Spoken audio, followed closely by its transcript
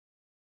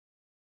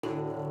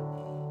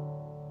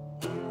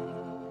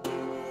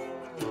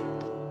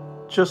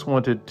just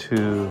wanted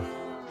to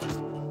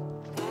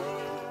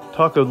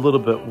talk a little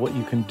bit what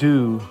you can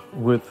do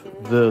with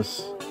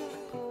this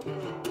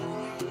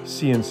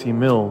CNC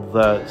mill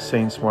that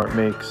SainSmart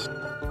makes.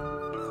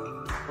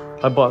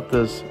 I bought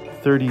this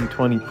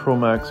 3020 Pro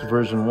Max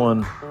version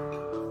 1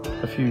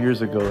 a few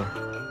years ago,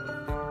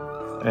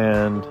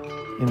 and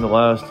in the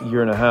last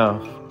year and a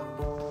half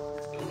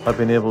I've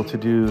been able to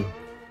do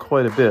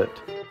quite a bit.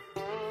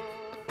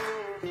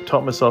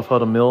 Taught myself how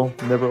to mill,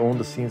 never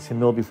owned a CNC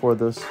mill before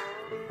this,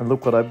 and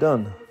look what I've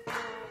done.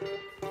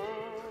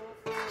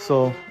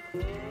 So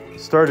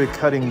started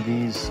cutting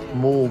these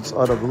molds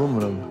out of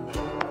aluminum,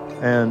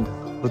 and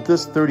with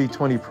this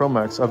 3020 Pro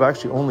Max I've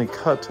actually only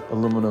cut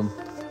aluminum,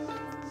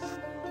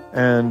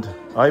 and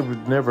I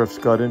would never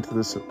have got into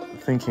this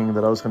thinking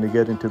that I was going to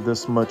get into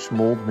this much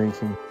mold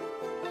making.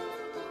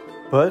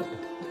 But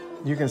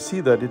you can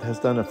see that it has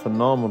done a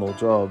phenomenal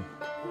job.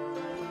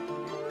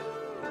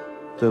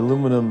 The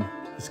aluminum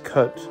is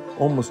cut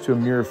almost to a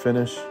mirror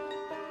finish.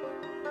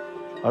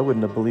 I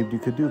wouldn't have believed you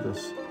could do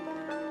this.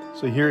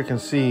 So here you can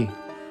see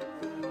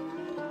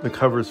the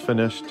cover is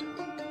finished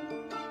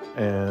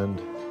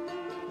and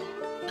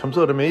comes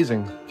out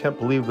amazing. Can't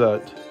believe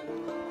that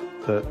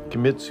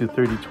Genmitsu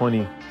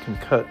 3020 can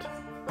cut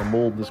a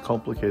mold this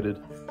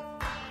complicated,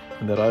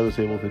 and that I was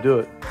able to do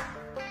it.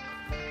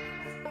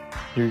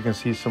 Here you can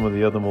see some of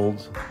the other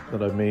molds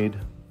that I've made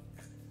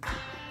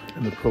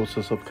in the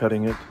process of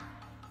cutting it.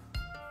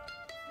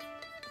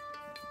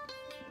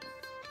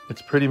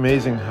 It's pretty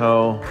amazing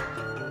how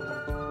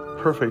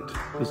perfect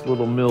this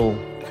little mill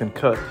can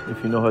cut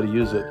if you know how to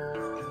use it.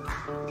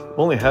 I've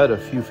only had a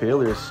few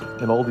failures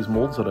in all these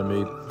molds that I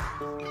made.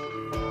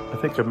 I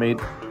think I've made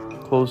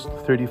close to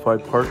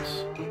 35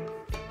 parts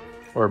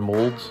or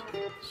molds,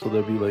 so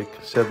there'll be like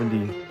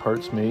 70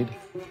 parts made,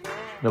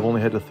 and I've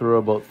only had to throw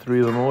about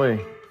 3 of them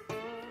away.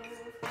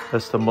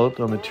 That's the amount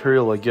of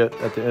material I get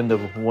at the end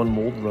of one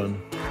mold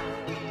run.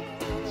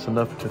 It's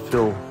enough to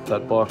fill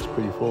that box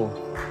pretty full.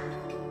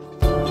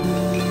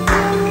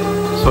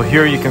 So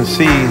here you can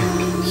see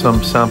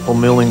some sample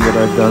milling that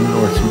I've done,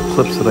 or some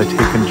clips that I've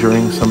taken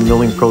during some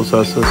milling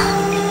processes.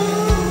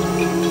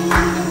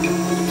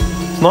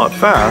 It's not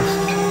fast,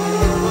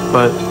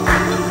 but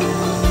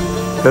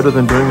better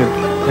than doing it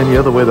any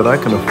other way that I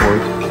can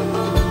afford.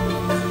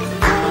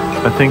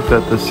 I think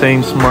that the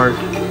SainSmart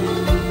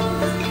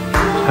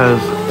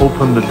has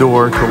opened the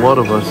door to a lot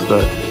of us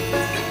that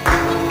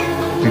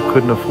we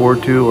couldn't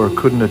afford to or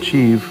couldn't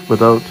achieve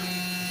without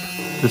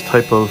this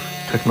type of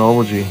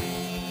technology.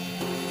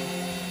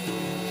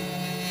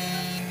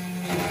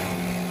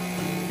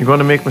 You're going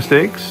to make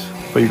mistakes,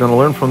 but you're going to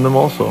learn from them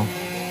also.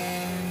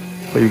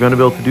 But you're going to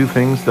be able to do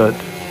things that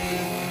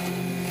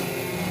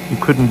you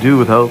couldn't do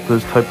without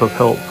this type of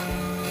help.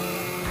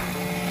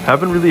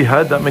 Haven't really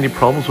had that many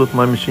problems with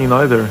my machine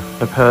either.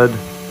 I've had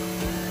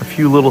a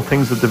few little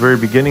things at the very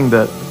beginning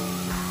that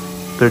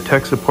their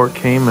tech support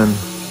came and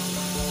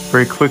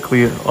very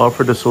quickly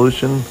offered a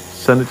solution,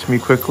 sent it to me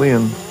quickly,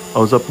 and I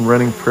was up and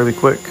running fairly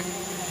quick.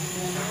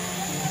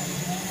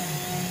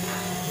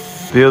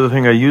 The other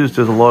thing I used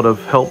is a lot of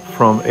help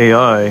from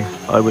AI.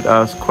 I would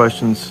ask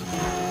questions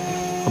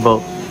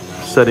about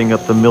setting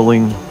up the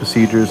milling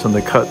procedures and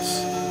the cuts,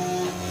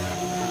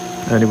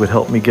 and it would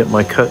help me get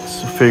my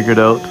cuts figured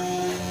out.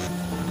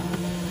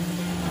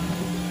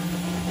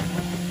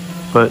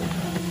 But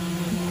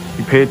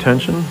you pay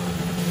attention,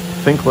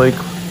 think like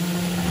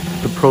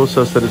the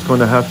process that it's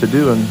going to have to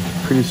do, and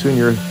pretty soon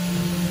you're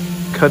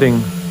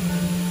cutting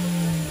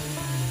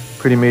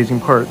pretty amazing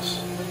parts.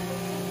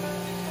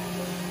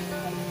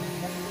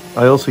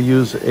 I also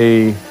use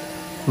a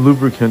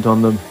lubricant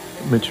on the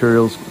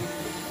materials.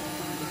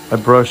 I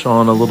brush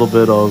on a little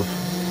bit of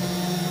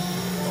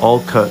All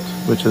Cut,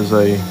 which is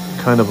a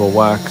kind of a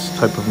wax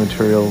type of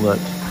material that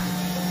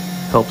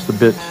helps the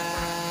bit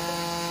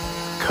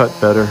cut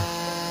better.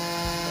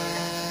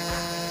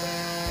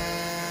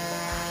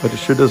 But it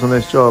sure does a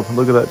nice job.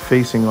 Look at that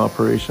facing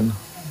operation.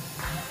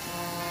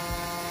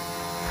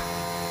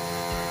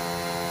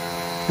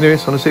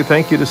 Anyways, I want to say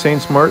thank you to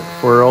SainSmart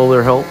for all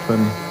their help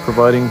and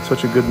providing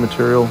such a good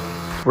material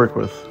to work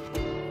with.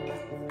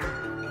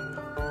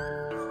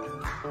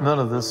 None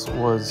of this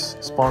was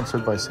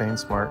sponsored by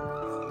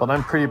SainSmart, but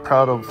I'm pretty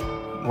proud of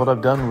what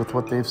I've done with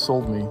what they've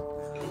sold me,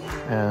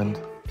 and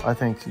I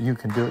think you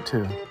can do it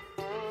too.